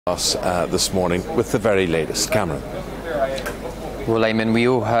Us this morning with the very latest. Cameron. Well, Eamon,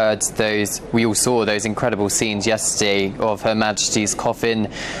 we all saw those incredible scenes yesterday of Her Majesty's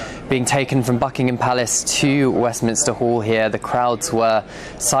coffin being taken from Buckingham Palace to Westminster Hall here. The crowds were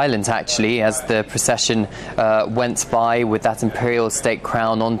silent, actually, as the procession went by with that imperial state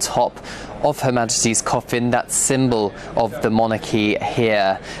crown on top of Her Majesty's coffin, that symbol of the monarchy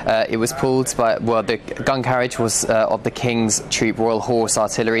here. It was pulled by, well, the gun carriage was of the King's Troop Royal Horse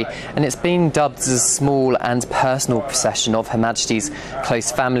Artillery, and it's been dubbed as a small and personal procession of Her Majesty's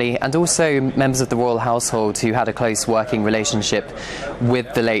close family and also members of the royal household who had a close working relationship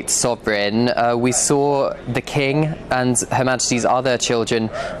with the late sovereign. We saw the King and Her Majesty's other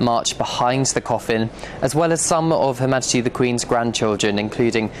children march behind the coffin, as well as some of Her Majesty the Queen's grandchildren,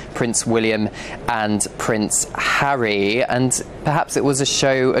 including Prince William and Prince Harry, and perhaps it was a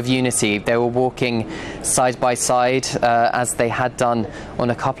show of unity. They were walking side by side as they had done on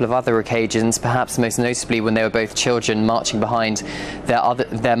a couple of other occasions, perhaps most notably when they were both children marching behind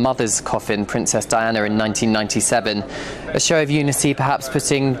their mother's coffin, Princess Diana, in 1997. A show of unity, perhaps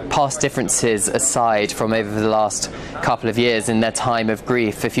putting past differences aside from over the last couple of years in their time of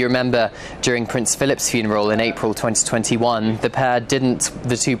grief. If you remember, during Prince Philip's funeral in April 2021,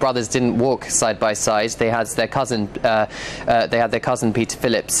 the two brothers didn't walk side by side. They had their cousin Peter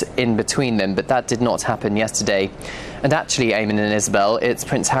Phillips in between them, but that did not happen yesterday. And actually, Eamon and Isabel, it's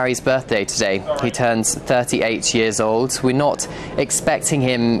Prince Harry's birthday today. He turns 38 years old. We're not expecting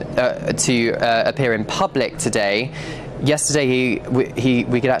him to appear in public today. Yesterday,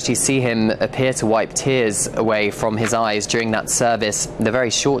 we could actually see him appear to wipe tears away from his eyes during that service, the very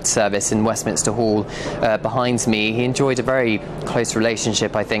short service in Westminster Hall behind me. He enjoyed a very close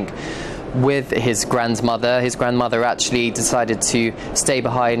relationship, I think, with his grandmother. His grandmother actually decided to stay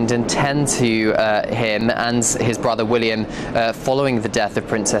behind and tend to him and his brother William following the death of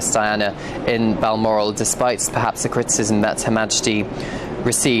Princess Diana in Balmoral, despite perhaps the criticism that Her Majesty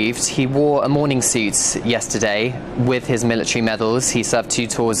received. He wore a mourning suit yesterday with his military medals. He served 2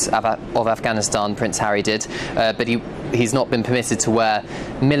 tours of Afghanistan, Prince Harry did, but he's not been permitted to wear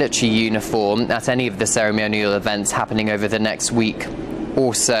military uniform at any of the ceremonial events happening over the next week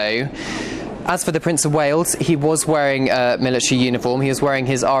or so. As for the Prince of Wales, he was wearing a military uniform. He was wearing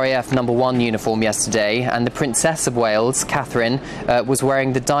his RAF No. 1 uniform yesterday, and the Princess of Wales, Catherine, was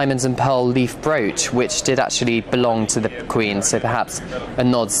wearing the diamonds and pearl leaf brooch, which did actually belong to the Queen, so perhaps a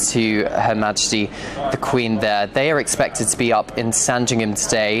nod to Her Majesty the Queen there. They are expected to be up in Sandringham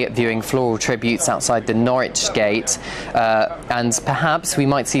today, viewing floral tributes outside the Norwich Gate, and perhaps we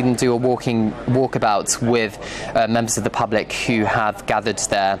might see them do a walkabout with members of the public who have gathered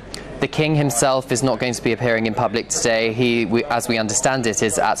there. The King himself is not going to be appearing in public today. As we understand it,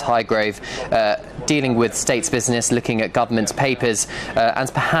 is at Highgrove dealing with state's business, looking at government papers,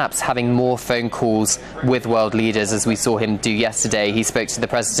 and perhaps having more phone calls with world leaders, as we saw him do yesterday. He spoke to the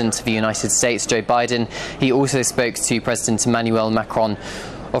President of the United States, Joe Biden. He also spoke to President Emmanuel Macron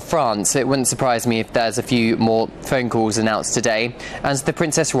of France. It wouldn't surprise me if there's a few more phone calls announced today. And the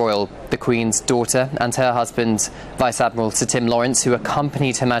Princess Royal, the Queen's daughter, and her husband, Vice Admiral Sir Tim Lawrence, who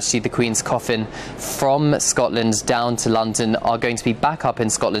accompanied Her Majesty the Queen's coffin from Scotland down to London, are going to be back up in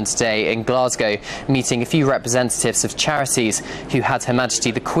Scotland today in Glasgow, meeting a few representatives of charities who had Her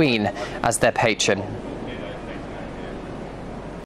Majesty the Queen as their patron.